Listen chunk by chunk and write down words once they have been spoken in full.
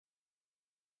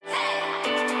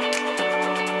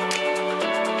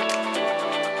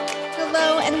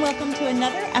welcome to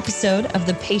another episode of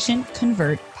the Patient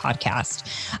Convert podcast.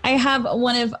 I have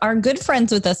one of our good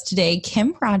friends with us today,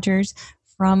 Kim Rogers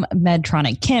from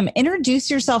Medtronic. Kim,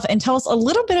 introduce yourself and tell us a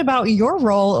little bit about your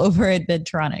role over at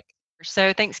Medtronic.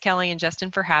 So thanks, Kelly and Justin,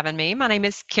 for having me. My name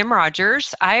is Kim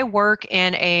Rogers. I work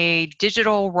in a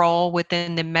digital role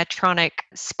within the Medtronic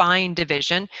Spine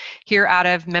Division here out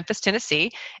of Memphis,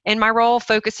 Tennessee. And my role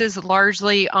focuses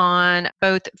largely on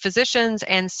both physicians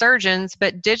and surgeons,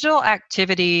 but digital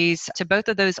activities to both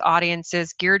of those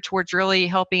audiences geared towards really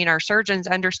helping our surgeons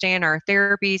understand our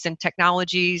therapies and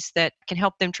technologies that can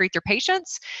help them treat their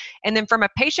patients. And then from a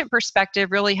patient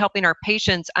perspective, really helping our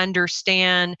patients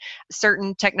understand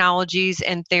certain technologies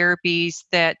and therapies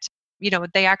that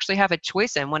they actually have a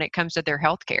choice in when it comes to their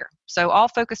healthcare. So all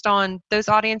focused on those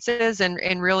audiences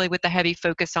and really with a heavy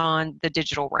focus on the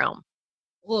digital realm.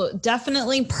 Well,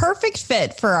 definitely perfect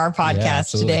fit for our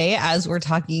podcast today as we're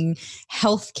talking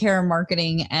healthcare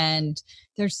marketing, and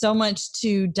there's so much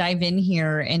to dive in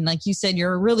here. And like you said,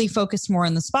 you're really focused more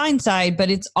on the spine side,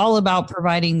 but it's all about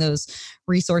providing those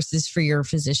resources for your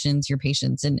physicians, your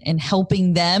patients, and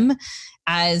helping them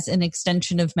as an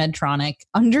extension of Medtronic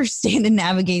understand and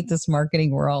navigate this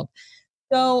marketing world.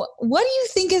 So what do you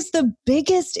think is the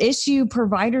biggest issue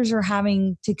providers are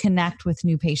having to connect with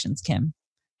new patients, Kim?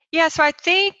 Yeah, so I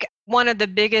think one of the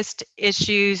biggest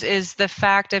issues is the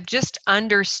fact of just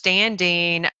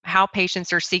understanding how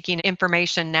patients are seeking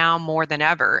information now more than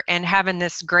ever, and having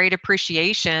this great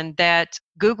appreciation that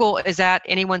Google is at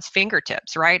anyone's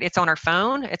fingertips, right? It's on our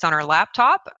phone, it's on our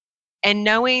laptop. And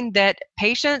knowing that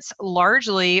patients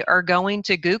largely are going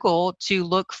to Google to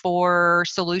look for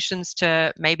solutions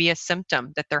to maybe a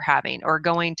symptom that they're having, or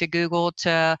going to Google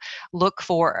to look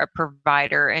for a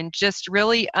provider, and just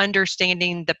really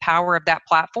understanding the power of that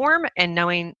platform and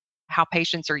knowing how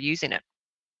patients are using it.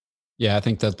 Yeah, I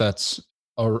think that's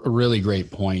a really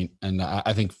great point. And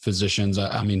I think physicians,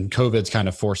 COVID's kind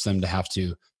of forced them to have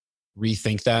to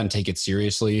rethink that and take it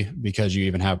seriously, because you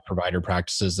even have provider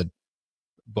practices that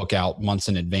book out months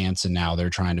in advance, and now they're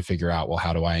trying to figure out, well,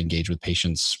 how do I engage with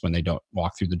patients when they don't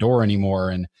walk through the door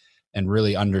anymore? And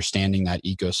really understanding that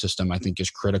ecosystem, I think, is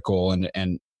critical.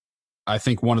 And I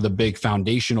think one of the big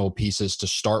foundational pieces to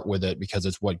start with it, because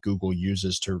it's what Google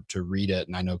uses to read it,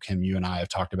 and I know, Kim, you and I have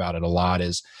talked about it a lot,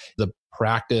 is the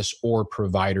practice or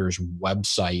provider's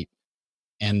website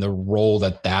and the role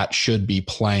that should be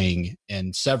playing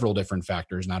in several different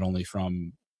factors, not only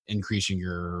from increasing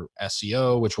your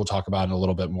SEO, which we'll talk about in a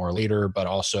little bit more later, but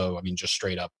also, just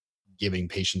straight up giving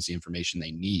patients the information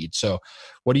they need. So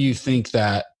what do you think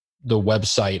that the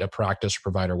website, a practice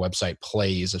provider website,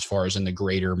 plays as far as in the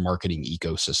greater marketing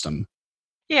ecosystem?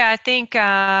 Yeah, I think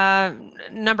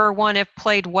number one, if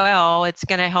played well, it's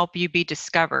going to help you be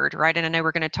discovered, right? And I know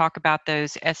we're going to talk about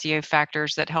those SEO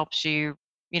factors that helps you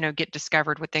get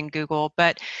discovered within Google.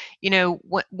 But,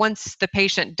 once the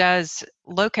patient does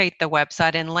locate the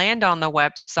website and land on the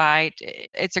website,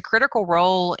 it's a critical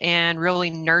role in really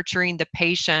nurturing the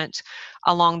patient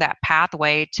along that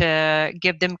pathway to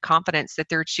give them confidence that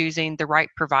they're choosing the right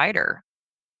provider,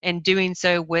 and doing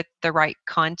so with the right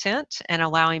content and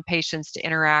allowing patients to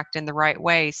interact in the right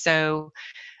way. So,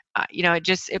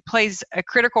 it plays a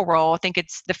critical role. I think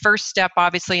it's the first step,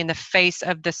 obviously, in the face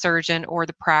of the surgeon or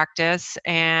the practice,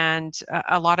 and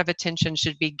a lot of attention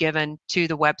should be given to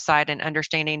the website and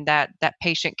understanding that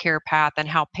patient care path and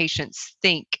how patients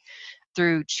think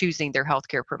through choosing their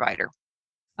healthcare provider.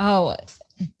 Oh,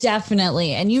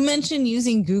 definitely. And you mentioned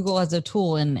using Google as a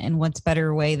tool, and what's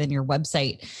better way than your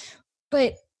website.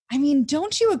 But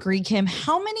don't you agree, Kim?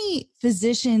 How many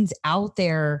physicians out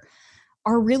there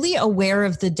are really aware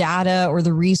of the data or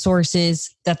the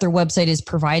resources that their website is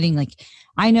providing? Like,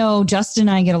 I know Justin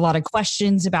and I get a lot of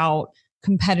questions about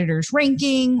competitors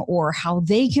ranking or how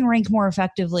they can rank more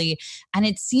effectively. And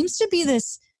it seems to be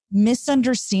this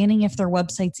misunderstanding if their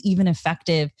website's even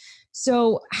effective.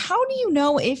 So how do you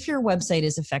know if your website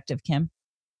is effective, Kim?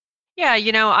 Yeah,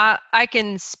 I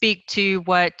can speak to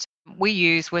what we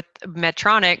use with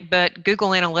Medtronic, but Google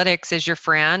Analytics is your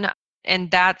friend.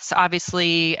 And that's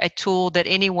obviously a tool that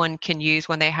anyone can use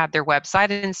when they have their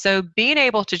website. And so being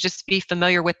able to just be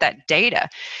familiar with that data,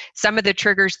 some of the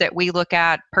triggers that we look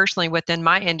at personally within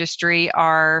my industry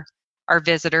are our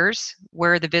visitors.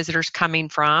 Where are the visitors coming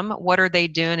from? What are they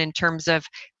doing in terms of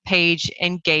page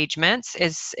engagements?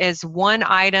 Is one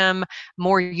item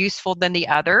more useful than the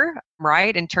other,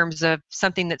 right? In terms of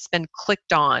something that's been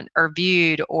clicked on or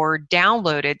viewed or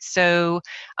downloaded. So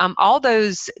all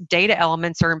those data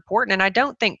elements are important. And I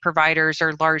don't think providers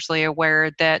are largely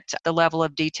aware that the level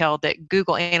of detail that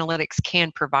Google Analytics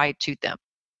can provide to them.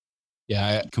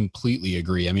 Yeah, I completely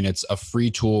agree. I mean, it's a free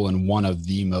tool and one of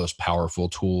the most powerful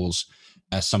tools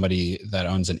as somebody that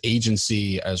owns an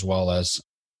agency, as well as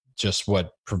just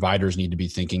what providers need to be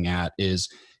thinking at is,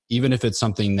 even if it's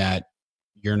something that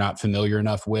you're not familiar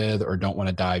enough with or don't want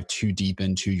to dive too deep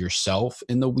into yourself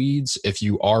in the weeds, if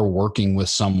you are working with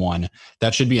someone,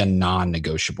 that should be a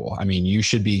non-negotiable. I mean, you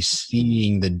should be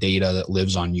seeing the data that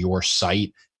lives on your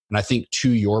site. And I think,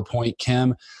 to your point,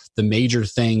 Kim, the major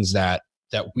things that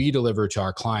we deliver to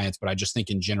our clients, but I just think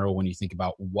in general, when you think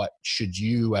about what should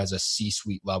you as a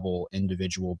C-suite level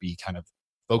individual be kind of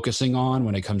focusing on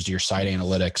when it comes to your site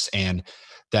analytics, and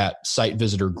that site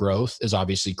visitor growth is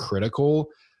obviously critical.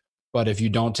 But if you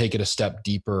don't take it a step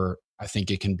deeper, I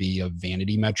think it can be a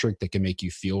vanity metric that can make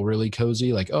you feel really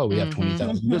cozy. Like, oh, we have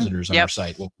 20,000 visitors on our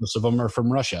site. Well, most of them are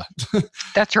from Russia.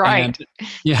 That's right.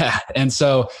 Yeah. And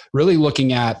so really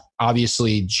looking at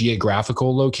obviously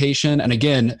geographical location. And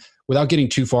again, without getting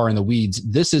too far in the weeds,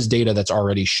 this is data that's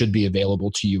already should be available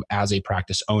to you as a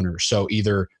practice owner. So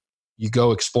either you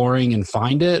go exploring and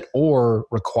find it, or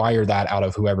require that out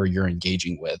of whoever you're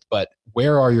engaging with. But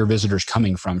where are your visitors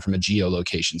coming from a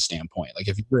geolocation standpoint? Like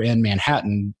if you're in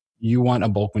Manhattan, you want a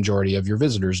bulk majority of your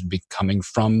visitors to be coming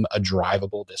from a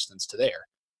drivable distance to there.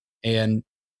 And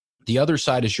the other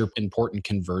side is your important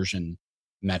conversion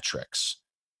metrics.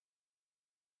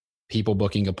 People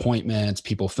booking appointments,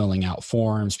 people filling out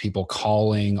forms, people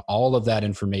calling, all of that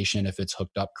information, if it's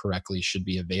hooked up correctly, should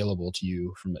be available to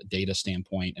you from a data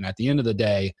standpoint. And at the end of the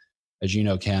day, as you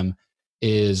know, Kim,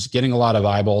 is getting a lot of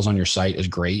eyeballs on your site is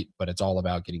great, but it's all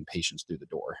about getting patients through the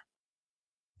door.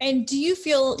 And do you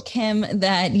feel, Kim,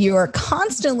 that you are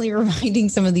constantly reminding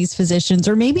some of these physicians,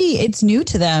 or maybe it's new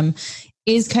to them,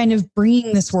 is kind of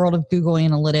bringing this world of Google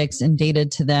Analytics and data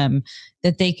to them,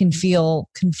 that they can feel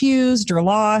confused or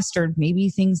lost, or maybe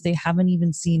things they haven't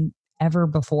even seen ever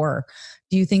before?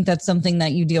 Do you think that's something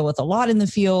that you deal with a lot in the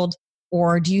field?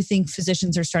 Or do you think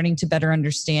physicians are starting to better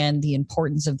understand the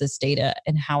importance of this data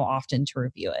and how often to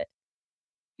review it?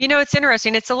 You know, it's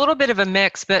interesting. It's a little bit of a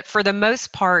mix, but for the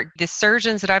most part, the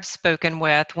surgeons that I've spoken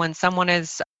with, when someone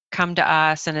has come to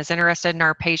us and is interested in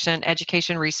our patient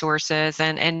education resources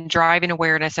and driving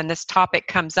awareness, and this topic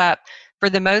comes up, for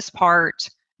the most part,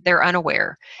 they're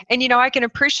unaware. And, you know, I can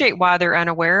appreciate why they're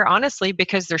unaware, honestly,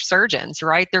 because they're surgeons,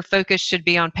 right? Their focus should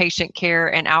be on patient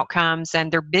care and outcomes,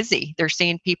 and they're busy. They're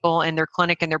seeing people in their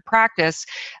clinic and their practice.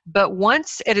 But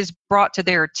once it is brought to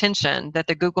their attention that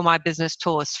the Google My Business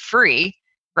tool is free,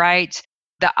 right,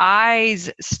 the eyes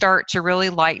start to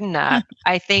really lighten up.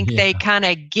 I think they kind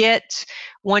of get,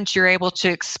 once you're able to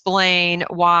explain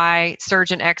why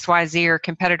surgeon XYZ or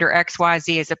competitor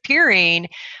XYZ is appearing,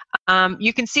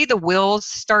 you can see the wheels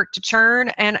start to turn.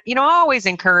 And, you know, I always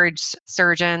encourage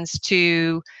surgeons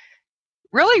to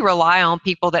really rely on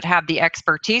people that have the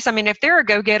expertise. I mean, if they're a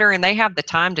go-getter and they have the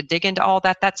time to dig into all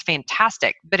that, that's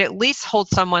fantastic. But at least hold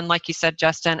someone, like you said,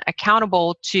 Justin,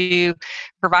 accountable to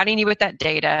providing you with that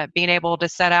data, being able to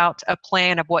set out a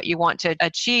plan of what you want to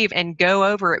achieve and go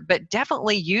over it. But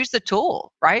definitely use the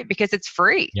tool, right? Because it's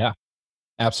free. Yeah.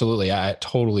 Absolutely. I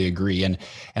totally agree. And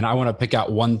I want to pick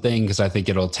out one thing, because I think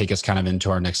it'll take us kind of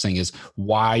into our next thing, is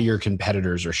why your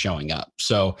competitors are showing up.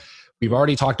 So we've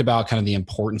already talked about kind of the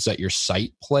importance that your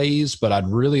site plays, but I'd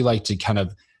really like to kind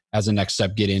of, as a next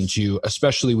step, get into,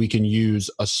 especially we can use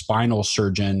a spinal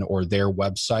surgeon or their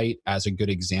website as a good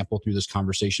example through this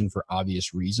conversation for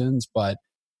obvious reasons, but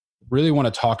really want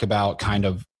to talk about kind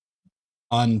of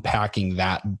unpacking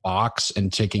that box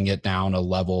and taking it down a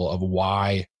level of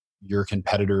why your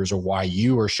competitors or why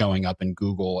you are showing up in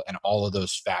Google and all of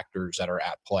those factors that are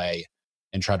at play,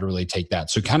 and try to really take that.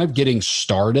 So kind of getting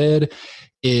started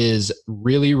is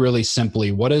really, really simply,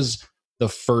 what is the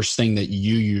first thing that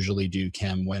you usually do,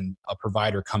 Kim, when a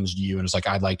provider comes to you and is like,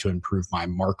 I'd like to improve my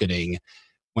marketing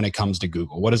when it comes to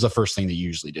Google? What is the first thing that you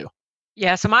usually do?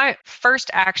 Yeah, so my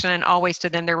first action, and always to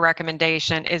them their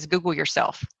recommendation, is Google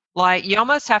yourself. Like, you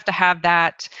almost have to have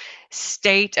that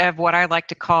state of what I like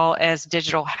to call as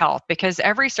digital health, because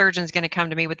every surgeon is going to come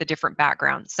to me with a different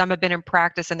background. Some have been in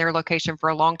practice in their location for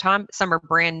a long time. Some are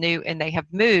brand new and they have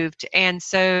moved. And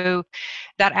so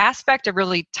that aspect of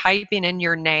really typing in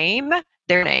your name,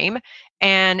 their name,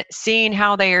 and seeing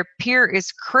how they appear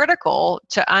is critical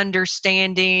to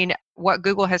understanding what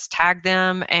Google has tagged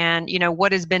them and, you know,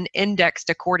 what has been indexed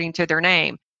according to their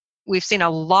name. We've seen a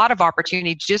lot of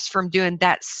opportunity just from doing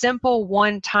that simple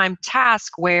one-time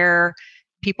task, where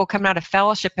people coming out of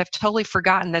fellowship have totally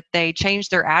forgotten that they changed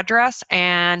their address,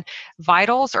 and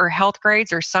Vitals or Health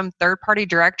Grades or some third-party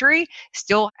directory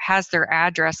still has their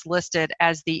address listed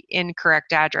as the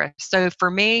incorrect address. So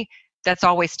for me, that's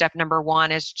always step number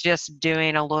one, is just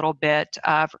doing a little bit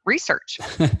of research.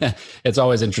 It's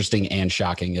always interesting and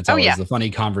shocking. It's always yeah. the funny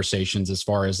conversations as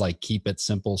far as like, keep it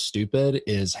simple, stupid,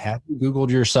 is have you Googled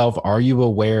yourself? Are you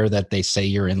aware that they say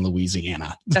you're in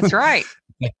Louisiana? That's right.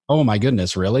 Like, oh my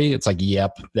goodness, really? It's like,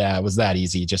 yep, that was that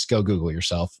easy. Just go Google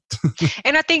yourself.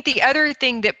 And I think the other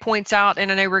thing that points out,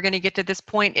 and I know we're going to get to this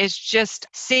point, is just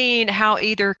seeing how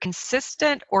either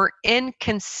consistent or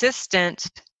inconsistent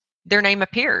their name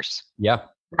appears. Yeah.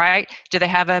 Right? Do they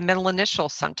have a middle initial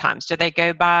sometimes? Do they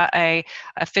go by a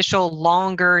official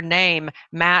longer name,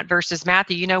 Matt versus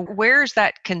Matthew? You know, where's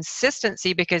that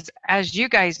consistency? Because as you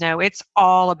guys know, it's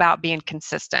all about being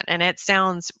consistent. And it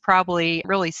sounds probably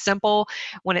really simple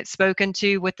when it's spoken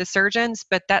to with the surgeons,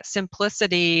 but that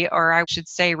simplicity, or I should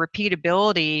say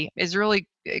repeatability, is really,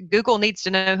 Google needs to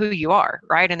know who you are,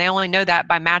 right? And they only know that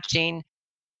by matching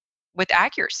with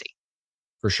accuracy.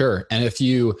 For sure. And if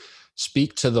you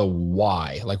speak to the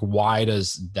why, like, why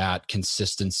does that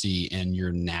consistency in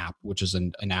your NAP, which is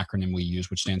an acronym we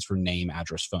use, which stands for name,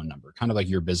 address, phone number, kind of like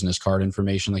your business card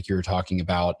information, like you were talking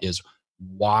about, is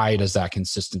why does that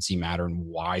consistency matter and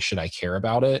why should I care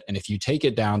about it? And if you take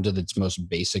it down to its most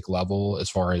basic level, as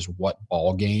far as what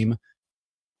ball game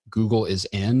Google is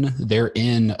in, they're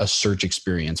in a search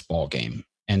experience ball game.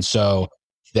 And so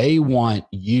they want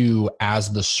you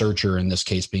as the searcher, in this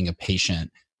case being a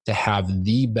patient, to have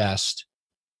the best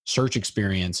search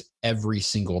experience every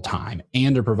single time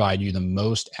and to provide you the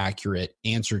most accurate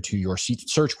answer to your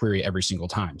search query every single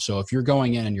time. So if you're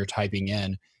going in and you're typing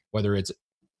in, whether it's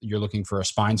you're looking for a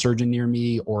spine surgeon near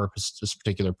me or this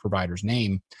particular provider's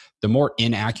name, the more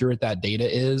inaccurate that data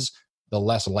is, the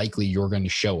less likely you're going to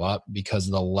show up, because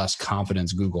the less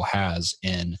confidence Google has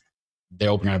in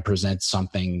they're going to present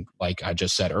something like I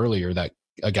just said earlier, that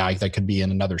a guy that could be in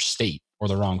another state or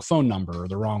the wrong phone number or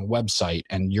the wrong website,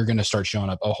 and you're going to start showing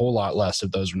up a whole lot less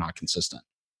if those are not consistent.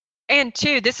 And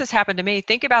two, this has happened to me.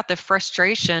 Think about the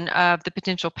frustration of the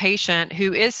potential patient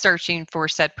who is searching for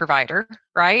said provider,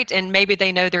 right? And maybe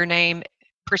they know their name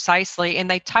precisely and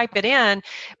they type it in,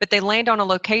 but they land on a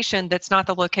location that's not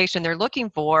the location they're looking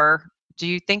for. Do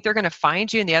you think they're going to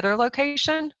find you in the other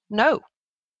location? No.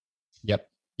 Yep.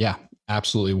 Yeah,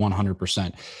 absolutely.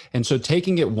 100%. And so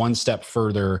taking it one step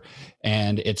further,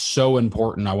 and it's so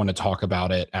important, I want to talk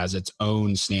about it as its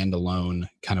own standalone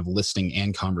kind of listing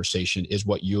and conversation, is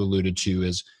what you alluded to,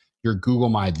 is your Google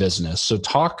My Business. So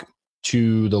talk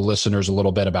to the listeners a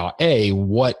little bit about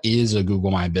what is a Google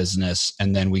My Business?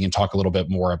 And then we can talk a little bit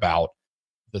more about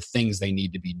the things they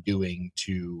need to be doing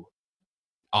to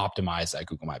optimize that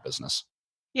Google My Business.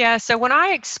 Yeah, so when I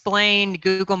explain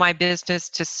Google My Business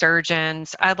to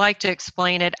surgeons, I'd like to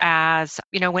explain it as,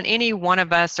 when any one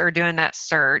of us are doing that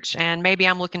search, and maybe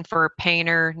I'm looking for a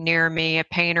painter near me, a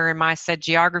painter in my said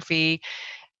geography,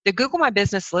 the Google My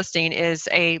Business listing is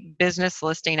a business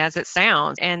listing as it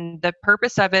sounds. And the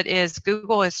purpose of it is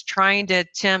Google is trying to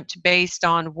attempt, based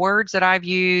on words that I've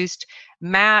used,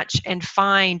 match and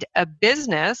find a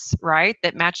business, right,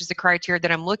 that matches the criteria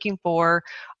that I'm looking for,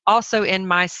 also in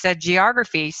my said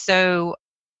geography. So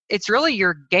it's really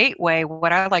your gateway,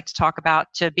 what I like to talk about,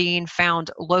 to being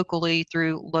found locally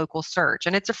through local search.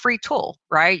 And it's a free tool,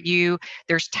 right?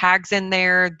 There's tags in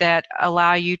there that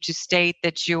allow you to state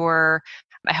that you're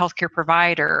a healthcare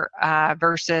provider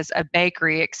versus a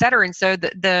bakery, et cetera. And so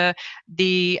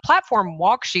the platform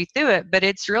walks you through it, but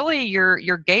it's really your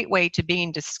gateway to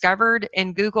being discovered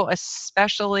in Google,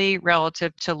 especially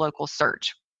relative to local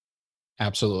search.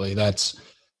 Absolutely. That's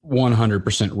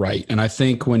 100% right. And I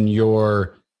think when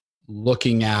you're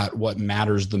looking at what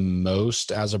matters the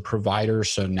most as a provider,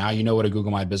 so now you know what a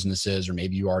Google My Business is, or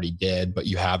maybe you already did, but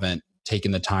you haven't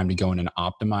taken the time to go in and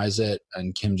optimize it,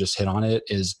 and Kim just hit on it,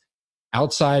 is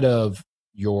outside of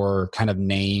your kind of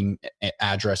name,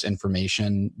 address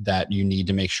information that you need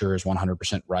to make sure is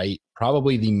 100% right,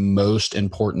 probably the most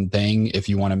important thing if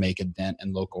you want to make a dent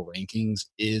in local rankings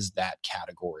is that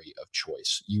category of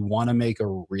choice. You want to make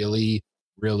a really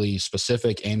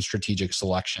specific and strategic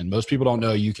selection. Most people don't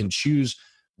know you can choose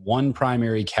one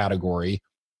primary category.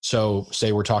 So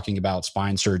say we're talking about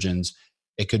spine surgeons,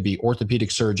 it could be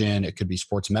orthopedic surgeon, it could be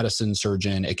sports medicine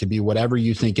surgeon, it could be whatever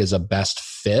you think is a best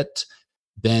fit.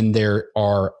 Then there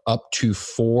are up to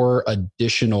 4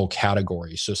 additional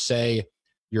categories. So say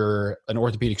you're an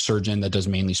orthopedic surgeon that does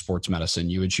mainly sports medicine.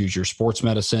 You would choose your sports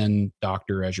medicine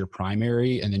doctor as your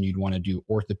primary, and then you'd want to do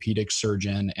orthopedic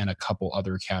surgeon and a couple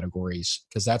other categories,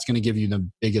 because that's going to give you the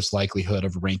biggest likelihood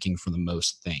of ranking for the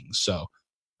most things. So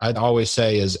I'd always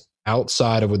say is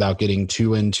outside of, without getting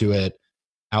too into it,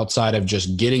 outside of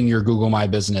just getting your Google My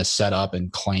Business set up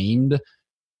and claimed,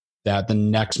 that the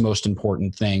next most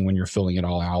important thing when you're filling it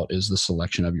all out is the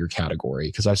selection of your category.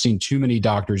 Because I've seen too many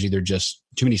doctors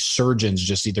too many surgeons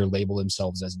just either label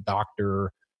themselves as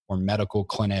doctor or medical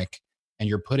clinic, and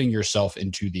you're putting yourself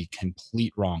into the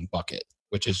complete wrong bucket,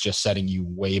 which is just setting you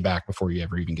way back before you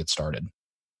ever even get started.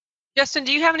 Justin,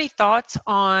 do you have any thoughts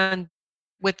on,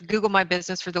 with Google My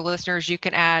Business, for the listeners, you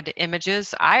can add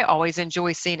images? I always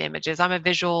enjoy seeing images. I'm a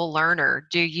visual learner.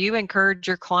 Do you encourage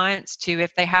your clients to,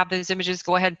 if they have those images,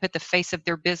 go ahead and put the face of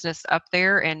their business up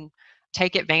there and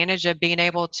take advantage of being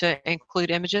able to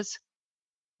include images?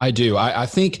 I do. I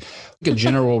think a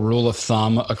general rule of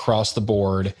thumb across the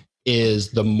board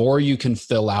is the more you can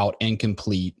fill out and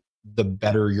complete, the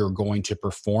better you're going to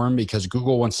perform, because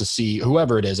Google wants to see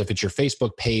whoever it is, if it's your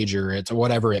Facebook page or it's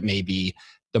whatever it may be,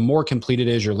 the more complete it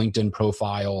is, your LinkedIn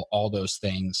profile, all those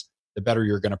things, the better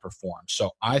you're going to perform.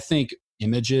 So I think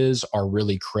images are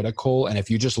really critical. And if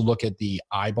you just look at the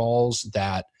eyeballs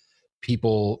that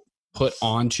people put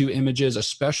onto images,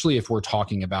 especially if we're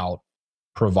talking about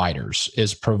providers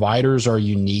are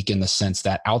unique in the sense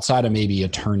that outside of maybe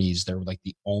attorneys, they're like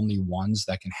the only ones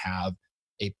that can have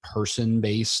a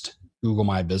person-based Google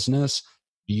My Business.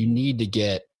 You need to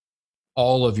get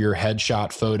all of your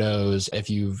headshot photos. If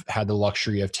you've had the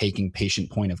luxury of taking patient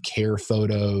point of care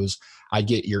photos, I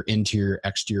get your interior,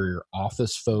 exterior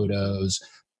office photos.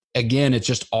 Again, it's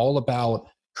just all about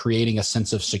creating a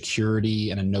sense of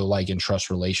security and a know, like, and trust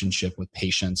relationship with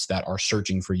patients that are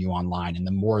searching for you online. And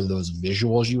the more of those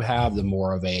visuals you have, the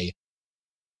more of a,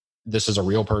 this is a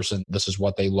real person, this is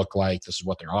what they look like, this is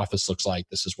what their office looks like,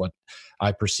 this is what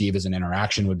I perceive as an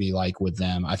interaction would be like with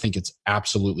them. I think it's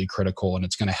absolutely critical, and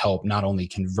it's going to help not only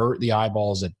convert the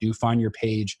eyeballs that do find your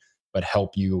page, but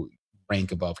help you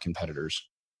rank above competitors.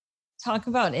 Talk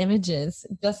about images.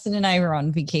 Justin and I were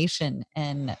on vacation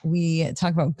and we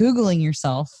talked about Googling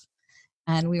yourself,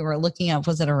 and we were looking up,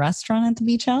 was it a restaurant at the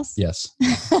beach house? Yes.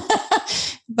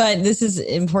 But this is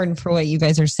important for what you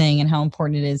guys are saying and how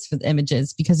important it is for the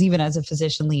images, because even as a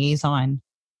physician liaison,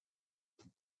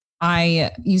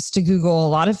 I used to Google a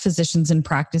lot of physicians and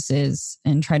practices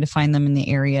and try to find them in the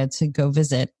area to go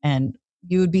visit. And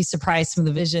you would be surprised some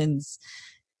of the visions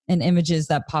and images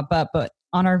that pop up. But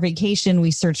on our vacation,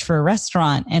 we searched for a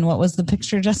restaurant, and what was the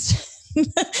picture, Justin?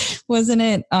 Wasn't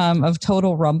it of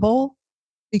Total Rumble?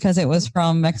 Because it was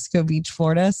from Mexico Beach,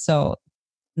 Florida. So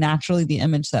naturally, the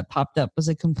image that popped up was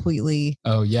a completely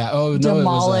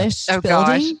demolished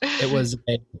building. It was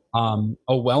a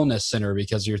wellness center,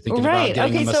 because you're thinking right.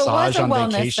 about getting a massage so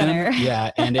on vacation. Center.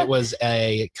 Yeah, and it was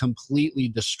a completely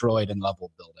destroyed and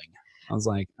leveled building. I was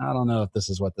like, I don't know if this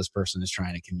is what this person is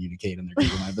trying to communicate in their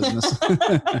Google My Business.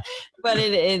 But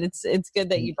it's good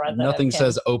that you brought that Nothing up,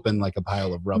 says open like a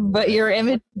pile of rubble. But your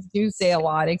images do say a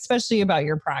lot, especially about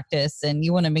your practice. And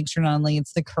you want to make sure not only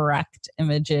it's the correct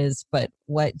images, but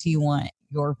what do you want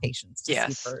your patients to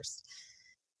see first?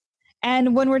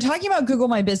 And when we're talking about Google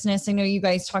My Business, I know you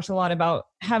guys talked a lot about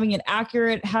having it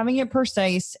accurate, having it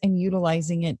precise, and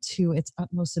utilizing it to its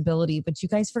utmost ability. But you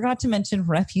guys forgot to mention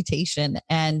reputation.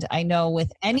 And I know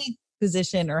with any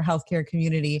physician or healthcare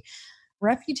community,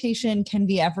 reputation can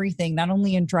be everything, not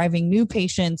only in driving new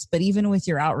patients, but even with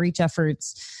your outreach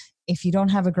efforts. If you don't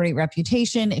have a great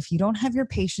reputation, if you don't have your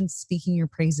patients speaking your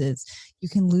praises, you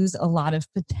can lose a lot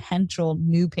of potential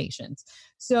new patients.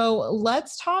 So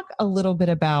let's talk a little bit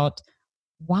about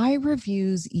why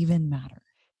reviews even matter.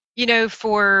 You know,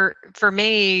 for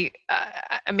me,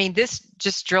 I mean, this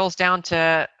just drills down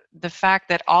to the fact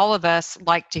that all of us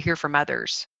like to hear from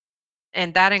others,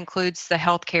 and that includes the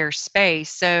healthcare space.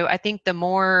 So I think the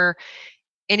more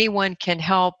anyone can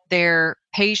help their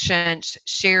patients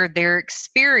share their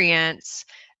experience,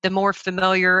 the more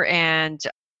familiar and,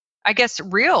 I guess,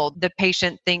 real the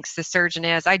patient thinks the surgeon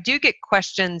is. I do get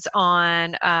questions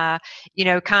on,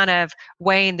 kind of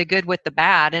weighing the good with the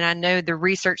bad. And I know the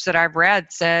research that I've read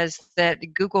says that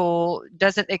Google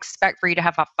doesn't expect for you to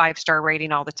have a 5-star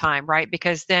rating all the time, right?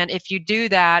 Because then if you do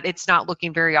that, it's not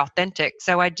looking very authentic.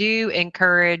 So I do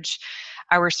encourage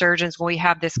our surgeons, when we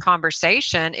have this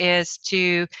conversation, is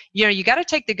to, you got to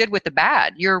take the good with the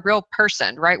bad. You're a real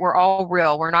person, right? We're all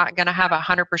real. We're not going to have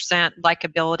 100%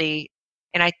 likability.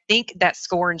 And I think that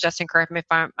score, and Justin, correct me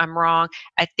if I'm wrong,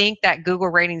 I think that Google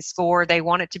rating score, they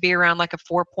want it to be around like a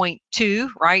 4.2,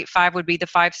 right? 5 would be the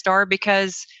 5-star,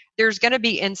 because there's going to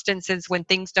be instances when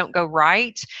things don't go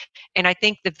right. And I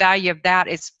think the value of that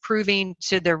is proving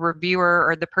to the reviewer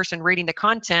or the person reading the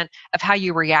content of how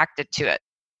you reacted to it.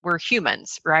 We're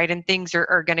humans, right? And things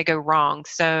are going to go wrong.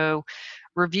 So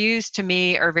reviews to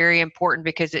me are very important,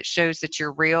 because it shows that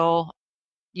you're real.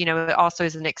 It also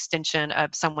is an extension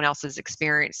of someone else's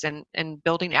experience and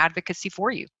building advocacy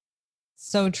for you.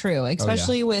 So true,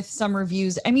 especially with some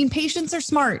reviews. I mean, patients are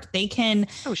smart. They can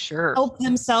help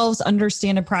themselves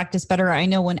understand a practice better. I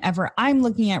know whenever I'm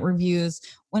looking at reviews,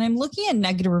 when I'm looking at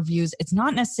negative reviews, it's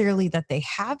not necessarily that they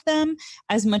have them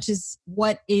as much as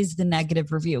what is the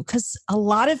negative review. Because a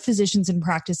lot of physicians and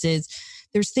practices,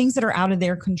 there's things that are out of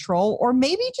their control, or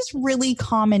maybe just really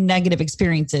common negative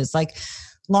experiences like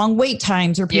long wait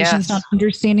times or patients not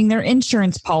understanding their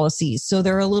insurance policies. So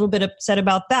they're a little bit upset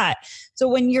about that. So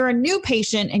when you're a new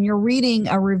patient and you're reading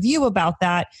a review about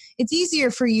that, it's easier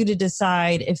for you to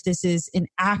decide if this is an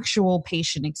actual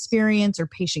patient experience or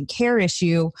patient care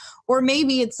issue, or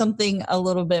maybe it's something a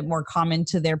little bit more common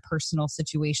to their personal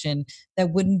situation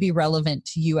that wouldn't be relevant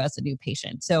to you as a new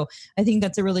patient. So I think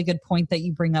that's a really good point that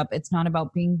you bring up. It's not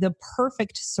about being the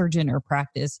perfect surgeon or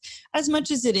practice as much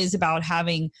as it is about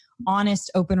having honest,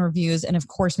 open reviews. And of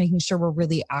course, making sure we're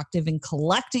really active in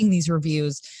collecting these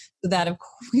reviews so that of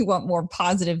course we want more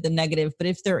positive than negative. But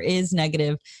if there is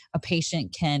negative, a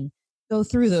patient can go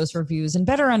through those reviews and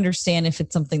better understand if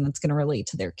it's something that's going to relate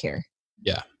to their care.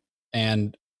 Yeah.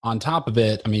 And on top of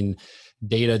it, I mean,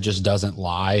 data just doesn't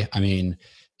lie. I mean,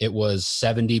 it was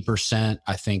 70%,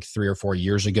 I think 3 or 4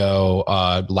 years ago.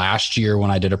 Last year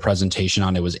when I did a presentation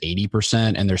on it was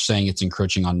 80%, and they're saying it's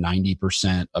encroaching on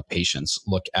 90% of patients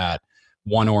look at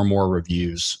one or more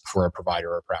reviews for a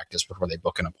provider or practice before they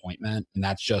book an appointment. And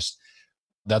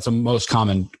that's a most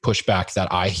common pushback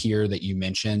that I hear that you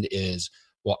mentioned is,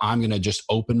 well, I'm going to just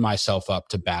open myself up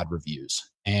to bad reviews.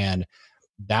 And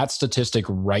that statistic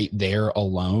right there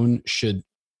alone should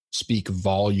speak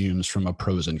volumes from a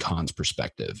pros and cons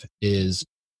perspective. Is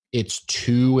it's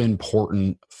too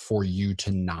important for you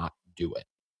to not do it.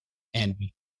 And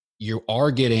you are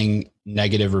getting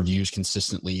negative reviews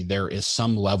consistently. There is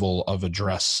some level of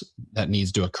address that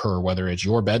needs to occur, whether it's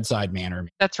your bedside manner.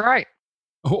 That's right.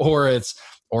 Or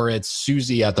it's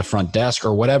Susie at the front desk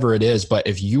or whatever it is. But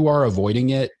if you are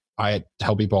avoiding it, I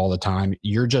tell people all the time,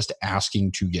 you're just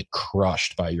asking to get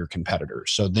crushed by your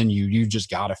competitors. So then you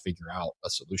just got to figure out a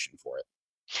solution for it.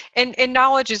 And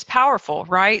knowledge is powerful,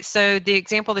 right? So the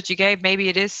example that you gave, maybe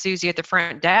it is Susie at the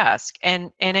front desk,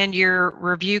 and in your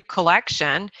review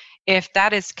collection, if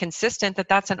that is consistent,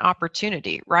 that's an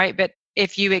opportunity, right? But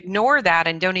if you ignore that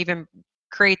and don't even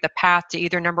create the path to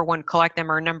either number one, collect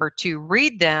them, or number two,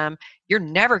 read them, you're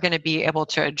never going to be able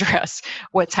to address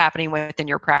what's happening within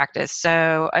your practice.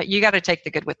 So you got to take the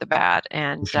good with the bad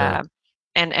and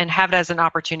have it as an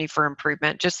opportunity for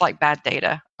improvement, just like bad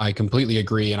data. I completely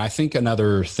agree. And I think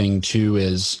another thing too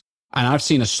is, and I've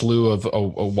seen a slew of a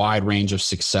wide range of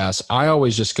success. I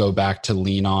always just go back to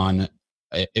lean on,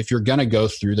 if you're going to go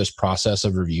through this process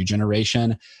of review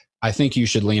generation, I think you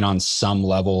should lean on some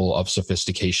level of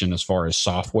sophistication as far as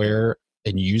software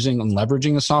and using and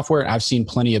leveraging the software. I've seen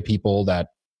plenty of people that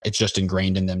it's just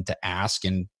ingrained in them to ask.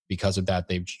 And because of that,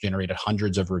 they've generated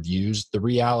hundreds of reviews. The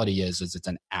reality is it's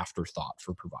an afterthought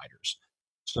for providers.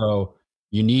 So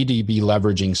you need to be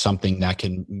leveraging something that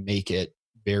can make it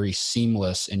very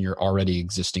seamless in your already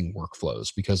existing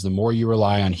workflows, because the more you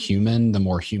rely on human, the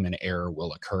more human error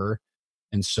will occur.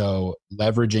 And so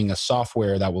leveraging a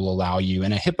software that will allow you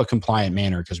in a HIPAA compliant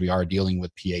manner, because we are dealing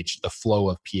with the flow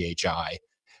of PHI,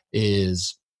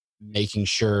 is making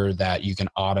sure that you can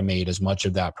automate as much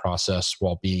of that process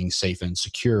while being safe and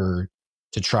secure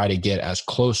to try to get as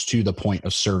close to the point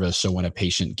of service. So when a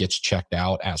patient gets checked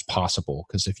out as possible,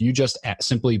 because if you just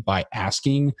simply by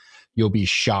asking, you'll be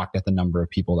shocked at the number of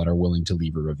people that are willing to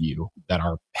leave a review that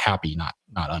are happy, not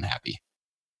unhappy.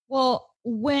 Well,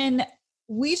 when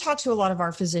we talk to a lot of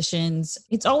our physicians,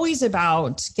 it's always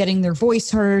about getting their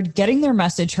voice heard, getting their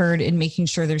message heard, and making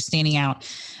sure they're standing out.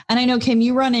 And I know, Kim,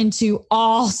 you run into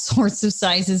all sorts of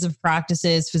sizes of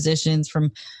practices, physicians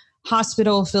from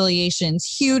hospital affiliations,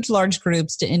 huge, large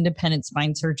groups to independent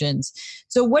spine surgeons.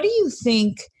 So what do you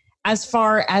think as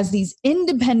far as these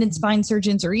independent spine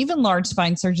surgeons or even large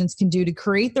spine surgeons can do to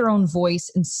create their own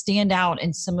voice and stand out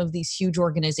in some of these huge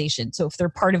organizations? So if they're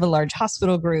part of a large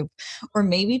hospital group or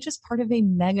maybe just part of a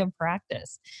mega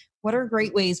practice, what are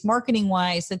great ways marketing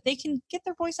wise that they can get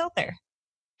their voice out there?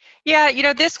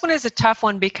 Yeah, this one is a tough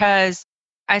one because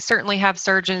I certainly have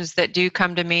surgeons that do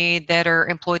come to me that are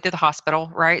employed through the hospital,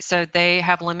 right? So they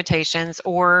have limitations,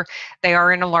 or they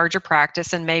are in a larger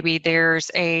practice and maybe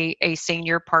there's a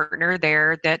senior partner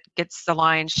there that gets the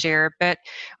lion's share. But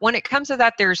when it comes to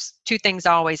that, there's two things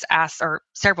I always ask, or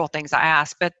several things I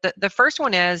ask. But the first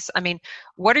one is,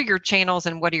 what are your channels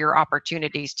and what are your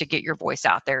opportunities to get your voice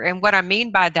out there? And what I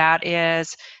mean by that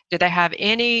is, do they have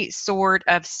any sort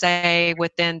of say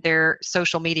within their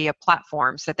social media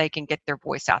platforms that they can get their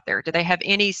voice out there? Do they have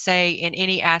any say in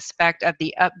any aspect of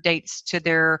the updates to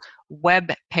their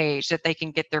web page that they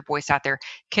can get their voice out there?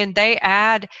 Can they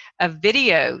add a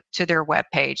video to their web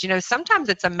page? Sometimes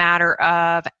it's a matter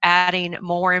of adding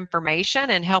more information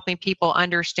and helping people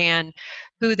understand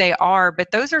who they are, but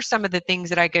those are some of the things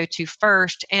that I go to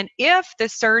first. And if the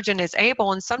surgeon is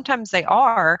able, and sometimes they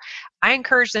are, I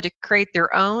encourage them to create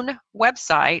their own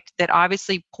website that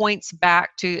obviously points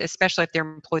back to, especially if they're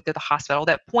employed through the hospital,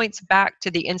 that points back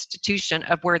to the institution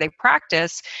of where they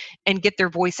practice, and get their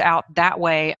voice out that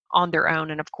way on their own.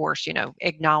 And of course,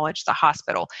 acknowledge the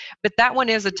hospital. But that one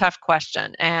is a tough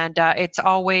question. And it's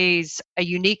always a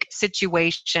unique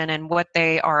situation and what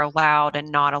they are allowed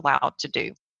and not allowed to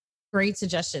do. Great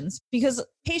suggestions, because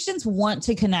patients want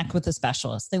to connect with the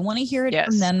specialist. They want to hear it Yes.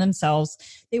 from them themselves.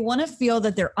 They want to feel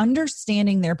that they're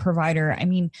understanding their provider. I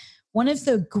mean, one of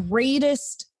the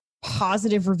greatest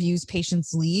positive reviews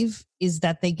patients leave is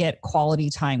that they get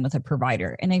quality time with a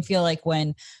provider. And I feel like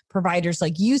when providers,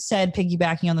 like you said,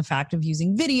 piggybacking on the fact of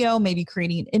using video, maybe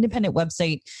creating an independent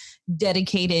website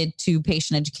dedicated to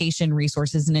patient education,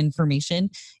 resources, and information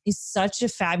is such a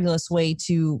fabulous way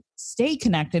to stay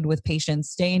connected with patients,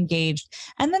 stay engaged.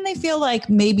 And then they feel like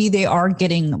maybe they are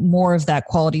getting more of that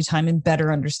quality time and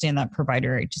better understand that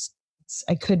provider.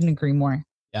 I couldn't agree more.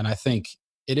 And I think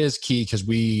it is key because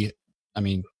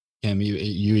Kim,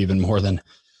 you even more than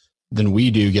we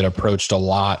do get approached a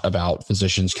lot about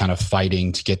physicians kind of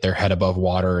fighting to get their head above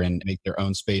water and make their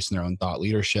own space and their own thought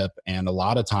leadership. And a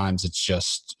lot of times it's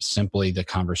just simply the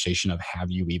conversation of, have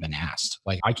you even asked?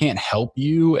 Like, I can't help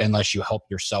you unless you help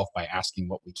yourself by asking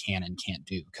what we can and can't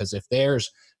do. Because if there's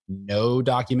no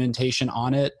documentation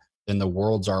on it, then the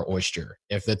world's our oyster.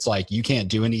 If it's like, you can't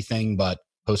do anything but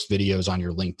post videos on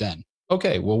your LinkedIn,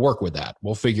 okay, we'll work with that.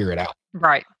 We'll figure it out.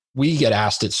 Right. We get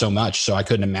asked it so much, so I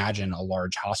couldn't imagine a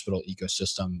large hospital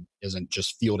ecosystem isn't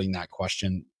just fielding that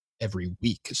question every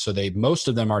week. So most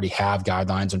of them already have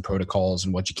guidelines and protocols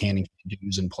and what you can and can't do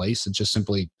is in place. It's just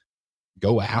simply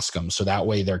go ask them. So that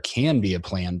way there can be a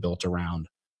plan built around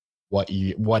what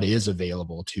is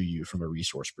available to you from a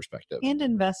resource perspective. And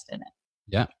invest in it.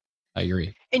 Yeah, I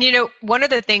agree. And one of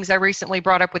the things I recently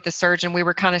brought up with the surgeon, we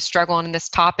were kind of struggling in this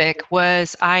topic,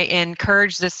 was I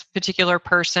encouraged this particular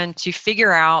person to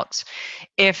figure out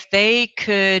if they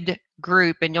could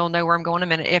group, and you'll know where I'm going in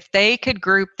a minute, if they could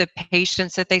group the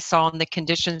patients that they saw and the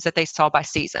conditions that they saw by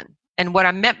season. And what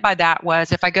I meant by that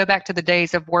was, if I go back to the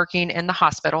days of working in the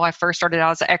hospital, I first started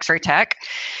out as an x-ray tech.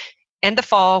 In the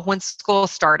fall, when school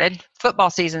started,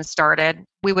 football season started,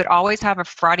 we would always have a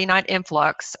Friday night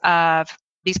influx of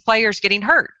these players getting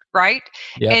hurt, right?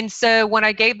 Yeah. And so when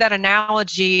I gave that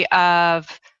analogy of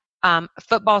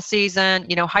football season,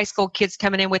 high school kids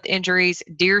coming in with injuries,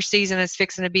 deer season is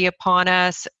fixing to be upon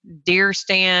us, deer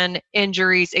stand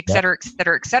injuries, et cetera, et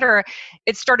cetera, et cetera.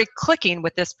 It started clicking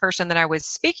with this person that I was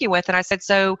speaking with. And I said,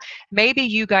 so maybe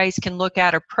you guys can look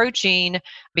at approaching,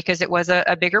 because it was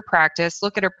a bigger practice,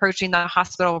 look at approaching the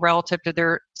hospital relative to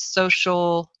their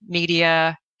social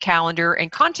media calendar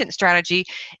and content strategy,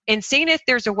 and seeing if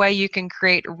there's a way you can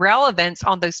create relevance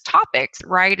on those topics,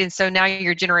 right? And so now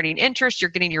you're generating interest, you're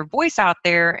getting your voice out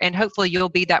there, and hopefully you'll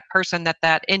be that person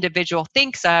that individual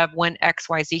thinks of when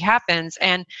XYZ happens.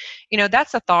 And,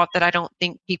 that's a thought that I don't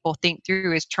think people think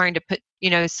through, is trying to put,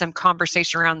 some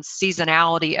conversation around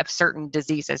seasonality of certain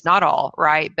diseases, not all,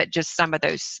 right? But just some of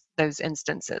those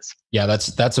instances. Yeah,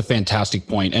 that's a fantastic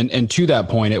point. And to that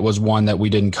point, it was one that we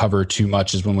didn't cover too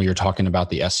much, is when we were talking about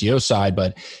the SEO side.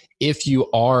 But if you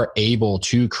are able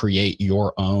to create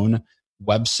your own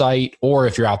website, or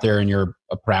if you're out there and you're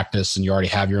a practice and you already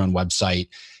have your own website,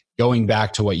 going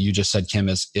back to what you just said, Kim,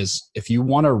 is if you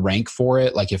want to rank for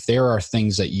it, like if there are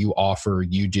things that you offer,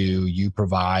 you do, you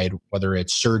provide, whether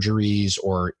it's surgeries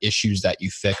or issues that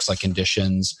you fix, like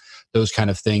conditions, those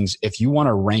kind of things, if you want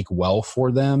to rank well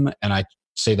for them, and I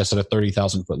say this at a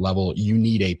 30,000 foot level, you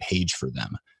need a page for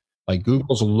them. Like,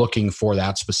 Google's looking for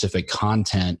that specific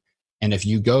content. And if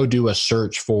you go do a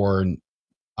search for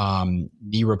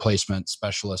knee replacement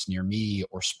specialist near me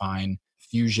or spine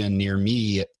fusion near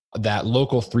me, that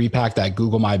local 3-pack, that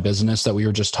Google My Business that we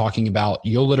were just talking about,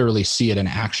 you'll literally see it in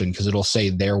action, because it'll say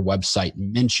their website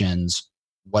mentions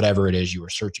whatever it is you were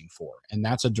searching for. And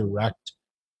that's a direct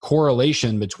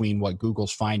correlation between what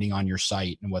Google's finding on your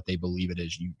site and what they believe it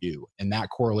is you do. And that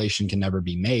correlation can never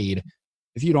be made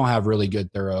if you don't have really good,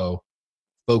 thorough,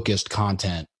 focused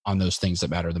content on those things that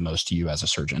matter the most to you as a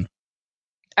surgeon.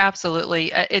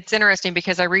 Absolutely. It's interesting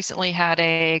because I recently had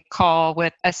a call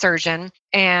with a surgeon,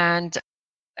 and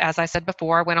as I said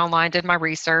before, I went online, did my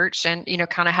research, and,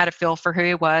 kind of had a feel for who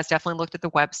he was, definitely looked at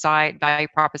the website, value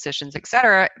propositions, et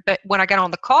cetera. But when I got on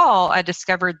the call, I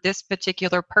discovered this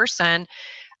particular person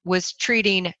was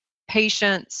treating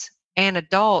patients and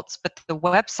adults, but the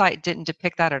website didn't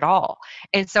depict that at all.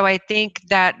 And so I think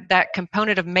that that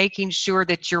component of making sure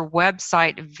that your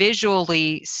website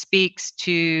visually speaks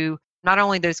to not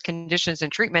only those conditions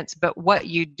and treatments, but what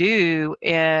you do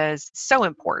is so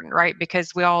important, right?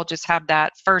 Because we all just have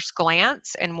that first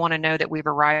glance and want to know that we've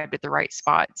arrived at the right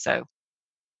spot. So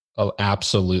Oh,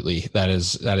 absolutely. That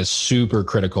is super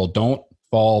critical. Don't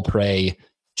fall prey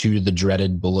to the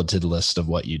dreaded bulleted list of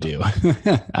what you do.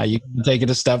 You can take it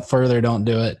a step further. Don't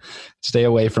do it. Stay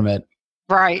away from it.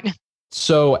 right.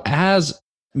 So as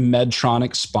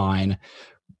Medtronic Spine,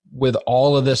 with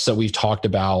all of this that we've talked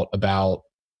about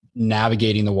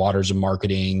navigating the waters of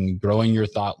marketing, growing your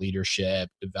thought leadership,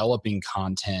 developing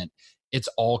content, it's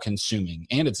all consuming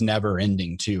and it's never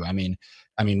ending too. I mean,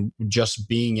 just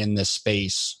being in this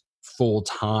space full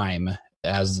time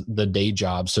as the day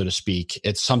job, so to speak,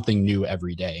 it's something new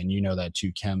every day. And you know that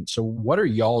too, Kim. So what are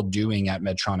y'all doing at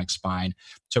Medtronic Spine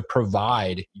to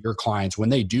provide your clients when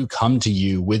they do come to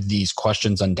you with these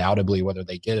questions, undoubtedly, whether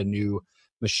they get a new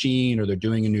machine or they're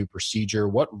doing a new procedure?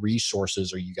 What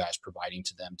resources are you guys providing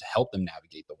to them to help them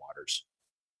navigate the waters?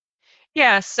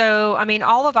 Yeah, so I mean,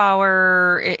 all of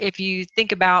our, if you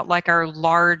think about like our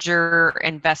larger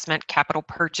investment capital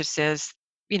purchases,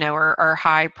 our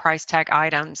high price tag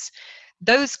items,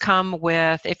 those come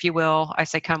with, if you will, I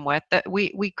say come with, that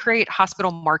we create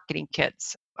hospital marketing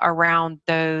kits around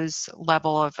those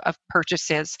level of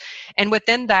purchases. And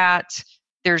within that,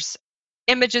 there's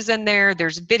images in there,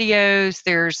 there's videos,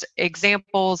 there's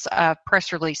examples of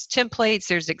press release templates,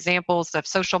 there's examples of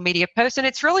social media posts, and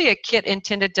it's really a kit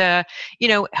intended to,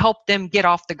 help them get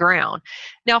off the ground.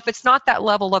 Now, if it's not that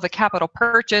level of a capital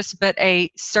purchase, but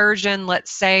a surgeon,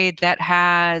 let's say, that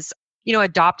has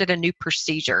adopted a new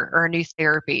procedure or a new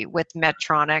therapy with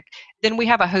Medtronic, then we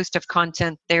have a host of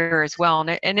content there as well.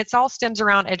 And it's all stems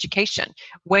around education,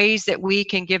 ways that we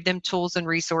can give them tools and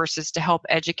resources to help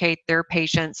educate their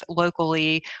patients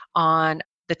locally on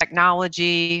the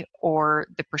technology or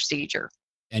the procedure.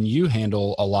 And you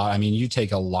handle a lot. I mean, you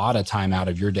take a lot of time out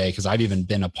of your day, because I've even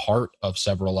been a part of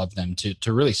several of them,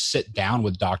 to really sit down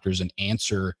with doctors and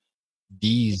answer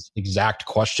these exact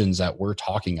questions that we're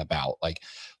talking about. Like,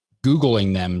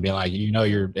 Googling them, be like,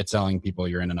 it's telling people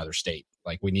you're in another state.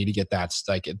 Like, we need to get that.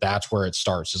 Like, that's where it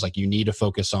starts. It's like, you need to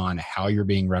focus on how you're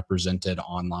being represented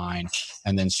online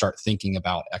and then start thinking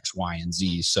about X, Y, and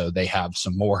Z. So they have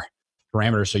some more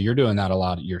parameters. So you're doing that a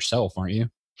lot yourself, aren't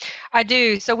you? I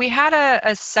do. So we had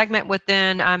a segment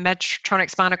within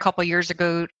Medtronic Spine a couple years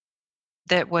ago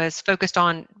that was focused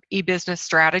on e-business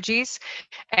strategies.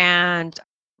 And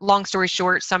long story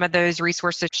short, some of those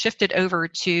resources shifted over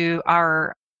to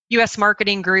our U.S.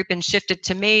 marketing group and shifted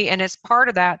to me. And as part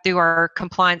of that, through our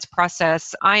compliance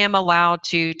process, I am allowed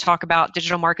to talk about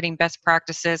digital marketing best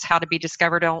practices, how to be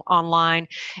discovered online,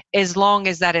 as long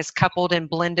as that is coupled and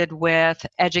blended with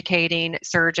educating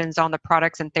surgeons on the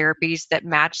products and therapies that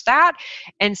match that.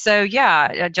 And so,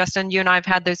 yeah, Justin, you and I have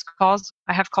had those calls.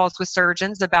 I have calls with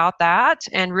surgeons about that.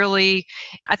 And really,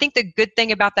 I think the good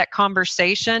thing about that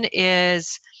conversation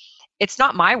is, it's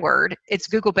not my word, it's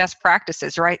Google best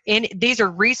practices, right? And these are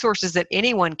resources that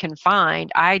anyone can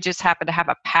find. I just happen to have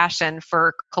a passion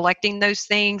for collecting those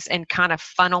things and kind of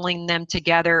funneling them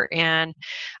together in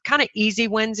kind of easy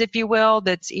wins, if you will,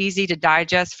 that's easy to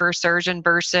digest for a surgeon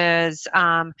versus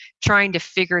trying to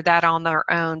figure that on their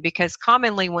own. Because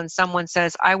commonly when someone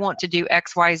says, I want to do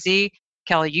XYZ,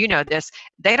 Kelly, you know this,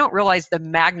 they don't realize the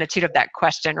magnitude of that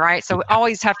question, right? So we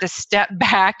always have to step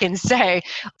back and say,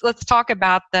 let's talk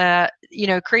about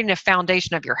creating a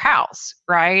foundation of your house,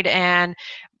 right? And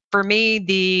for me,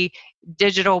 the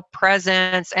digital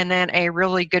presence and then a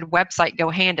really good website go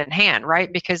hand in hand,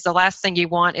 right? Because the last thing you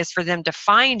want is for them to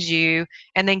find you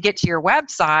and then get to your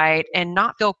website and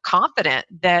not feel confident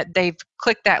that they've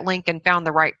clicked that link and found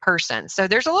the right person. So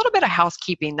there's a little bit of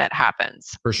housekeeping that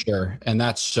happens. For sure. And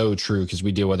that's so true, because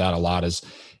we deal with that a lot.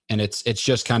 And it's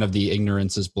just kind of the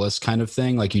ignorance is bliss kind of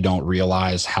thing. Like, you don't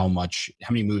realize how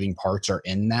many moving parts are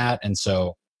in that. And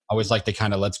so I always like to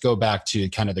kind of, let's go back to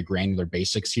kind of the granular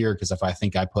basics here, because if I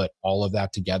think I put all of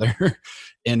that together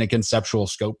in a conceptual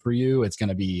scope for you, it's going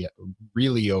to be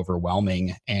really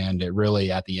overwhelming. And it really,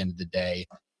 at the end of the day,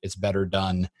 it's better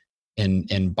done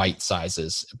in bite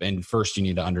sizes. And first, you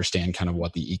need to understand kind of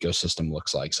what the ecosystem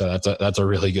looks like. So that's a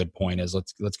really good point. Is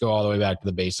let's go all the way back to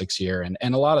the basics here.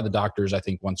 And a lot of the doctors, I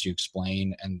think, once you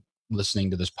explain and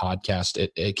listening to this podcast,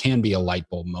 it can be a light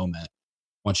bulb moment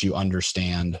once you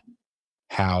understand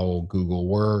how Google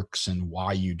works and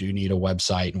why you do need a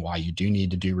website and why you do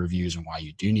need to do reviews and why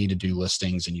you do need to do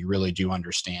listings. And you really do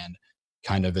understand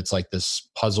kind of, it's like this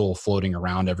puzzle floating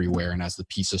around everywhere. And as the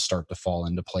pieces start to fall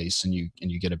into place and you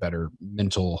get a better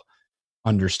mental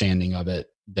understanding of it,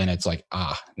 then it's like,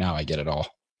 now I get it all.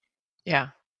 Yeah.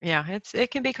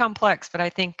 It can be complex, but I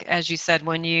think, as you said,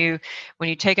 when you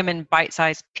take them in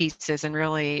bite-sized pieces and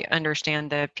really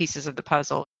understand the pieces of the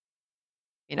puzzle,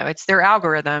 it's their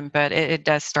algorithm, but it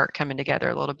does start coming together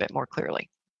a little bit more clearly.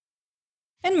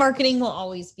 And marketing will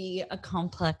always be a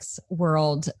complex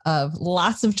world of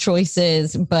lots of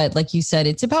choices. But like you said,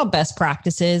 it's about best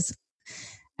practices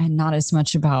and not as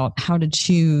much about how to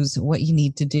choose what you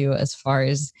need to do as far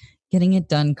as getting it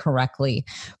done correctly.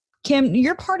 Kim,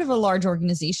 you're part of a large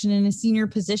organization in a senior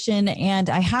position. And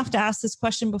I have to ask this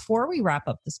question before we wrap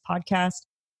up this podcast.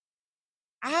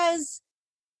 As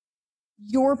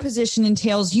your position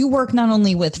entails, you work not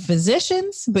only with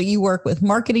physicians, but you work with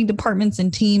marketing departments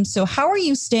and teams. So how are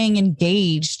you staying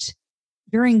engaged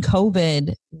during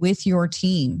COVID with your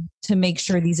team to make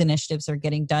sure these initiatives are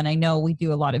getting done? I know we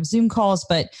do a lot of Zoom calls,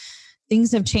 but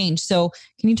things have changed. So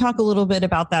can you talk a little bit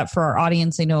about that for our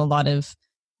audience? I know a lot of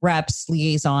reps,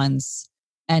 liaisons,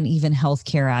 and even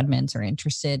healthcare admins are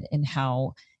interested in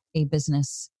how a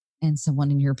business and someone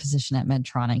in your position at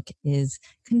Medtronic is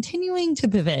continuing to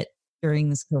pivot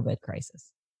during this COVID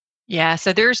crisis. Yeah,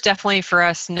 so there's definitely for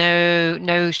us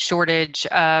no shortage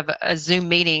of Zoom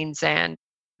meetings and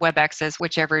WebExes,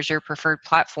 whichever is your preferred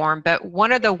platform. But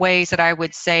one of the ways that I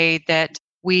would say that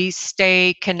we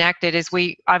stay connected is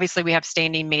we have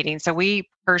standing meetings. So we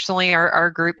personally, our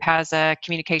group has a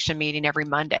communication meeting every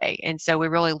Monday. And so we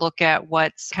really look at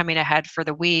what's coming ahead for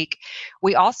the week.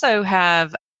 We also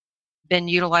have been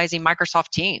utilizing Microsoft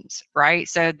Teams, right?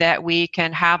 So that we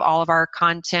can have all of our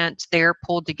content there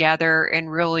pulled together and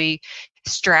really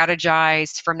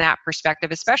strategize from that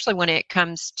perspective, especially when it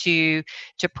comes to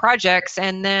projects.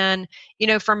 And then,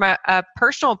 from a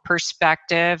personal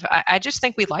perspective, I just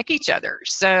think we like each other.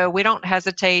 So we don't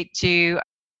hesitate to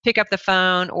pick up the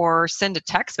phone or send a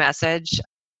text message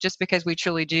just because we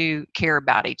truly do care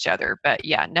about each other. But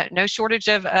yeah, no shortage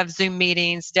of Zoom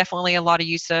meetings, definitely a lot of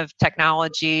use of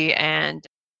technology, and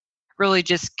really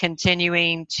just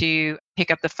continuing to pick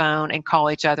up the phone and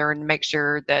call each other and make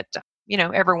sure that,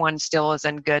 everyone still is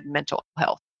in good mental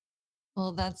health.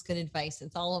 Well, that's good advice.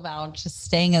 It's all about just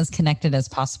staying as connected as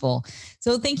possible.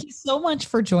 So thank you so much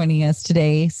for joining us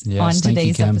today on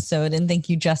today's episode. And thank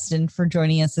you, Justin, for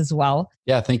joining us as well.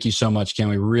 Yeah, thank you so much, Kim.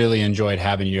 We really enjoyed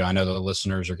having you. I know the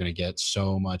listeners are going to get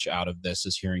so much out of this,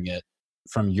 is hearing it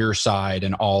from your side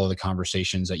and all of the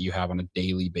conversations that you have on a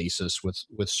daily basis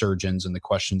with surgeons and the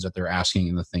questions that they're asking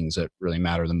and the things that really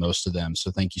matter the most to them.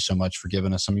 So thank you so much for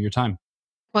giving us some of your time.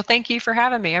 Well, thank you for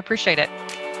having me. I appreciate it.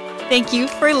 Thank you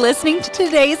for listening to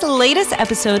today's latest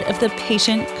episode of the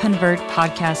Patient Convert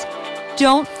podcast.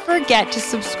 Don't forget to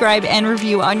subscribe and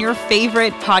review on your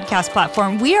favorite podcast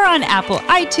platform. We are on Apple,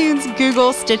 iTunes,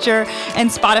 Google, Stitcher, and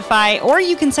Spotify, or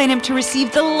you can sign up to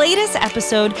receive the latest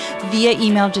episode via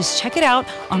email. Just check it out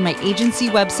on my agency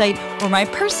website or my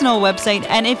personal website.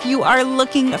 And if you are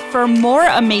looking for more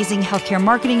amazing healthcare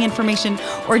marketing information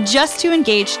or just to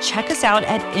engage, check us out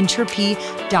at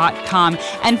Entropy.com.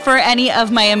 And for any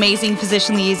of my amazing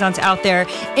physician liaisons out there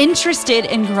interested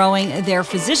in growing their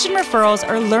physician referrals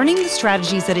or learning the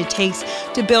strategies that it takes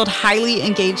to build highly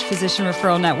engaged physician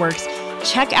referral networks,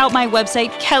 check out my website,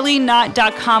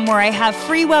 kellyknott.com, where I have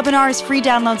free webinars, free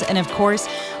downloads, and of course,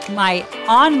 my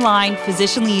online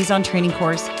physician liaison training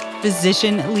course,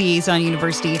 Physician Liaison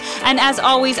University. And as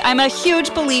always, I'm a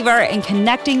huge believer in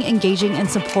connecting, engaging, and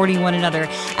supporting one another.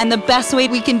 And the best way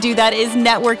we can do that is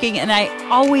networking. And I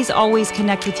always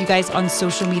connect with you guys on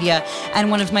social media. And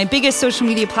one of my biggest social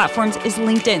media platforms is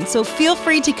LinkedIn. So feel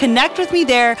free to connect with me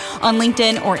there on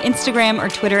LinkedIn or Instagram or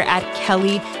Twitter at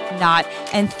Kelly Knott.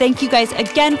 And thank you guys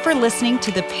again for listening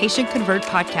to the Patient Convert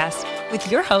podcast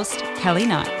with your host, Kelly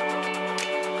Knott.